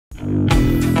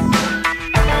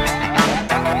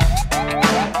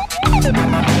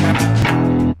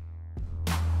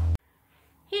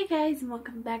guys, and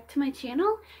welcome back to my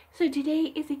channel. So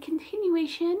today is a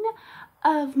continuation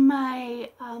of my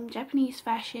Japanese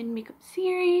fashion makeup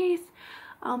series.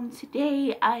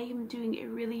 Today I am doing a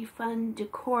really fun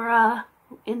Decora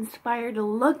inspired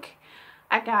look.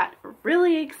 I got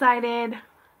really excited.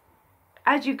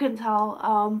 As you can tell,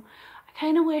 I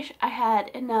kind of wish I had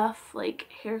enough like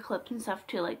hair clips and stuff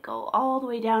to like go all the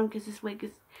way down because this wig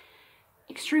is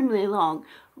extremely long.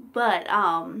 But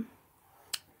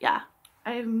yeah,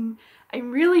 I'm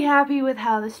really happy with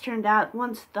how this turned out.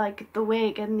 Once like the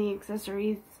wig and the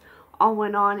accessories all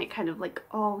went on, it kind of like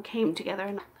all came together.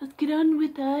 And let's get on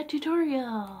with the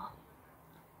tutorial.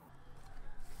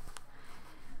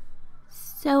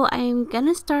 So I'm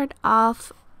gonna start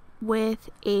off with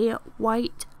a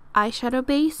white eyeshadow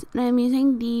base, and I'm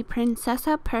using the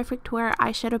Princessa Perfect Wear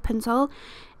eyeshadow pencil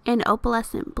in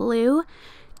opalescent blue,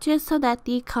 just so that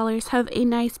the colors have a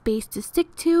nice base to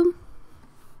stick to.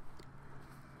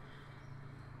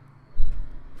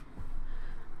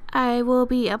 I will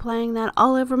be applying that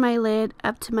all over my lid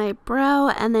up to my brow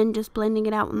and then just blending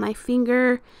it out with my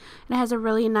finger. It has a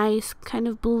really nice kind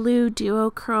of blue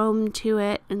duochrome to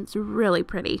it, and it's really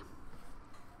pretty.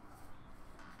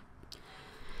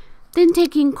 Then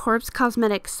taking Corpse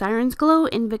Cosmetics Siren's Glow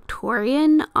in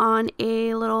Victorian on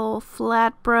a little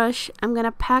flat brush, I'm going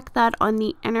to pack that on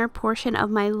the inner portion of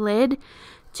my lid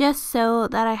just so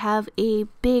that I have a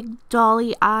big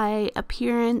dolly eye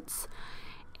appearance,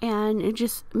 and it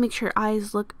just makes your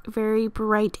eyes look very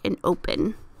bright and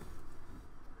open.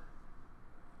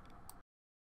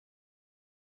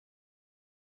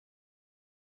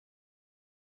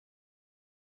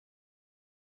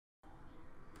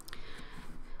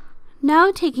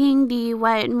 Now taking the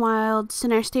Wet n Wild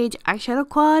Center Stage eyeshadow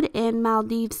quad in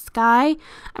Maldives Sky,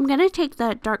 I'm going to take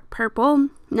that dark purple.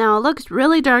 Now it looks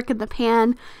really dark in the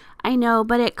pan, I know,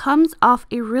 but it comes off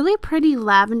a really pretty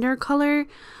lavender color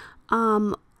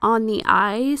on the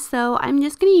eyes. So I'm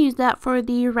just going to use that for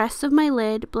the rest of my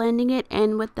lid, blending it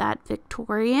in with that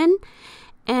Victorian.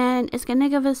 And it's going to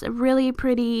give us a really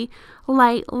pretty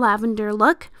light lavender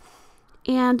look.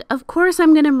 And of course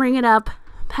I'm going to bring it up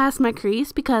past my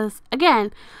crease because, again,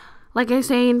 like I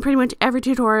say in pretty much every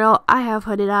tutorial, I have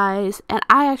hooded eyes and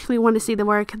I actually want to see the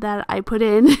work that I put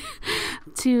in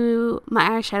to my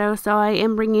eyeshadow, so I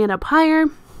am bringing it up higher.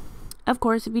 Of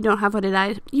course, if you don't have hooded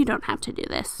eyes, you don't have to do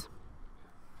this.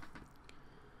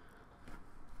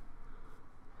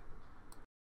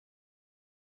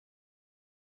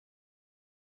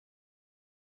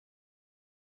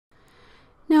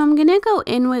 Now I'm going to go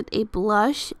in with a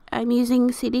blush. I'm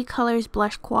using CD Colors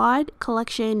Blush Quad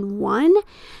Collection 1.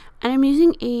 And I'm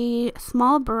using a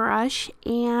small brush.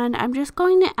 And I'm just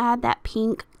going to add that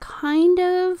pink kind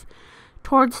of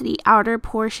towards the outer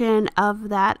portion of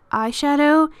that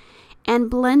eyeshadow. And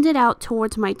blend it out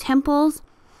towards my temples.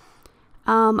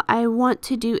 I want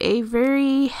to do a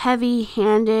very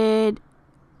heavy-handed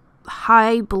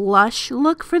high blush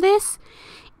look for this.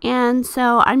 And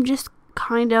so I'm just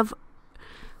kind of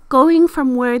going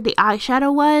from where the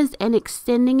eyeshadow was and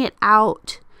extending it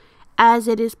out as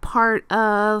it is part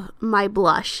of my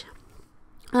blush.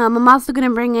 I'm also going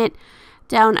to bring it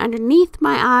down underneath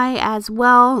my eye as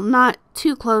well, not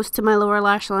too close to my lower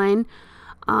lash line,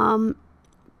 and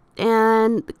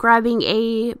grabbing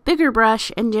a bigger brush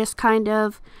and just kind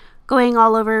of going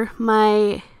all over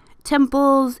my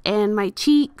temples and my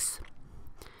cheeks.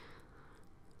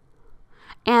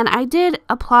 And I did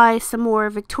apply some more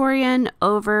Victorian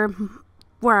over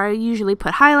where I usually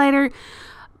put highlighter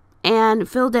and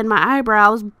filled in my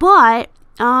eyebrows, but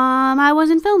I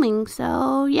wasn't filming,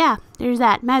 so yeah, there's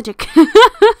that magic.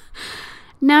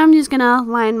 Now I'm just gonna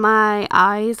line my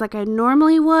eyes like I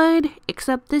normally would,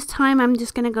 except this time I'm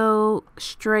just gonna go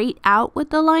straight out with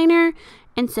the liner.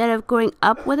 Instead of going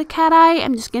up with a cat eye,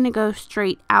 I'm just gonna go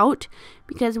straight out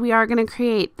because we are gonna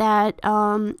create that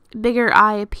bigger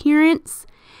eye appearance.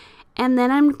 And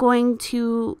then I'm going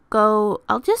to go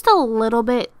just a little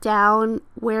bit down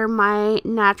where my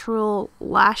natural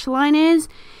lash line is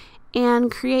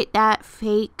and create that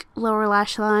fake lower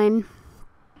lash line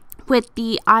with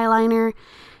the eyeliner.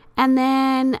 And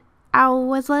then I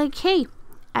was like, hey,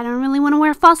 I don't really want to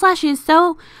wear false lashes,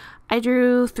 so I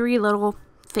drew 3 little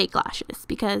fake lashes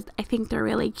because I think they're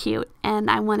really cute and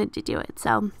I wanted to do it.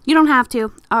 So you don't have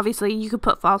to, obviously you could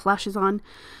put false lashes on,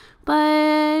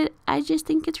 but I just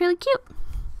think it's really cute.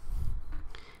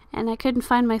 And I couldn't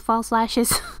find my false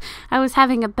lashes. I was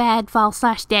having a bad false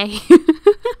lash day.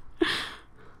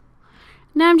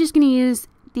 Now I'm just going to use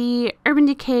the Urban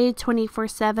Decay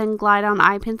 24/7 Glide On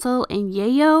Eye Pencil in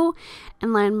Yayo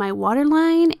and line my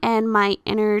waterline and my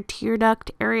inner tear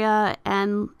duct area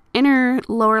and inner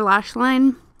lower lash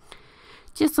line.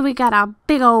 just so we got a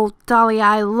big old dolly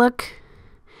eye look.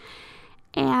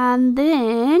 And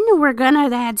then we're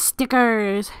gonna add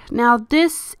stickers. Now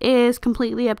this is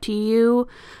completely up to you.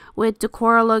 With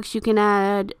Decora looks, you can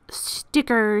add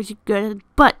stickers, you can add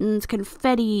buttons,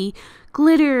 confetti,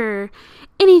 glitter,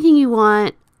 anything you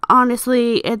want.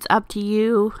 Honestly, it's up to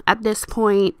you at this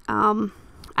point.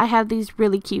 I have these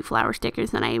really cute flower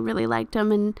stickers and I really liked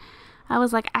them, and I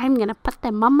was like, I'm gonna put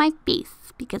them on my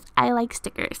face because I like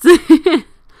stickers.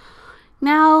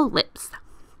 Now, lips.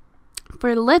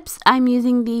 For lips, I'm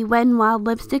using the Wet n Wild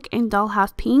lipstick in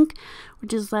Dollhouse Pink,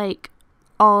 which is like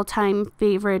all-time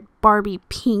favorite Barbie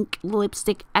pink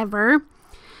lipstick ever.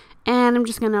 And I'm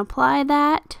just going to apply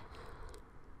that.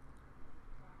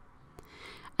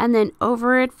 And then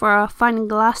over it for a fun and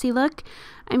glossy look,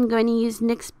 I'm going to use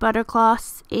NYX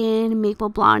Buttercloths in Maple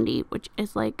Blondie, which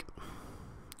is like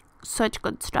such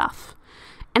good stuff.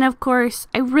 And of course,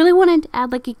 I really wanted to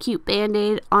add like a cute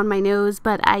band-aid on my nose,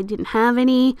 but I didn't have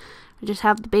any. I just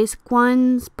have the basic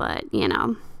ones, but you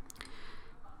know.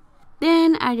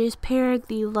 Then I just paired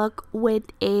the look with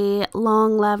a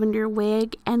long lavender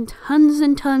wig and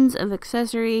tons of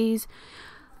accessories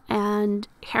and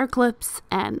hair clips,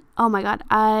 and oh my god,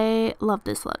 I love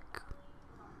this look.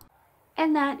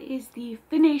 And that is the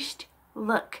finished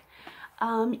look.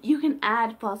 You can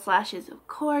add false lashes, of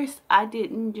course. I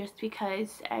didn't, just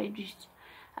because I've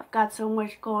got so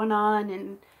much going on,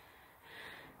 and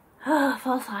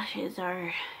false lashes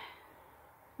are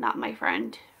not my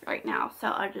friend right now, so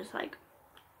I just like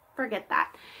forget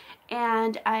that.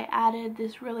 And I added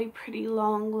this really pretty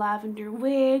long lavender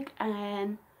wig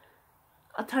and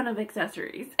a ton of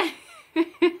accessories.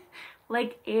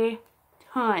 Like a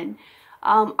ton.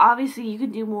 Obviously you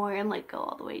could do more and like go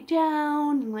all the way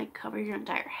down and like cover your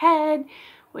entire head,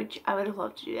 which I would have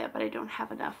loved to do that, but I don't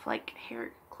have enough like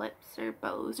hair clips or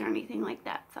bows or anything like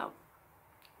that, so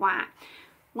why?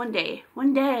 One day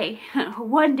one day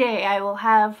I will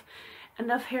have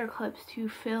enough hair clips to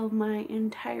fill my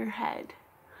entire head.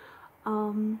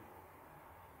 But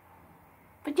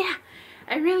yeah,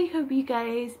 I really hope you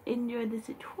guys enjoyed this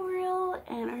tutorial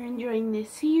and are enjoying this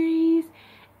series.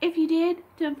 If you did,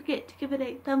 don't forget to give it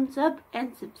a thumbs up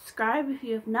and subscribe if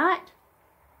you have not.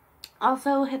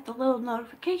 Also, hit the little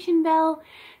notification bell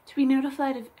to be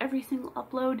notified of every single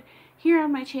upload here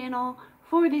on my channel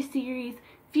for this series,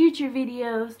 future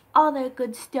videos, all that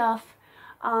good stuff.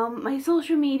 My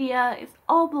social media is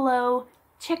all below.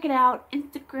 Check it out.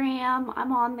 Instagram,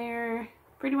 I'm on there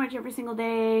pretty much every single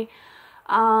day.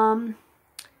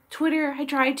 Twitter, I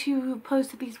try to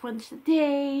post at least once a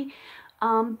day.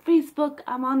 Facebook,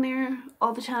 I'm on there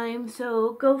all the time,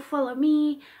 so go follow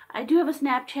me. I do have a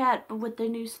Snapchat, but with the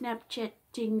new Snapchat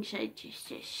thing,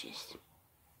 Snapchat.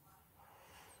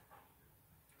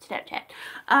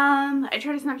 I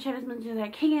try to Snapchat as much as I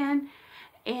can,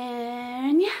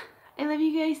 and yeah, I love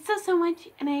you guys so much,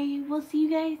 and I will see you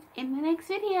guys in the next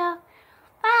video.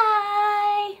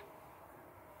 Bye!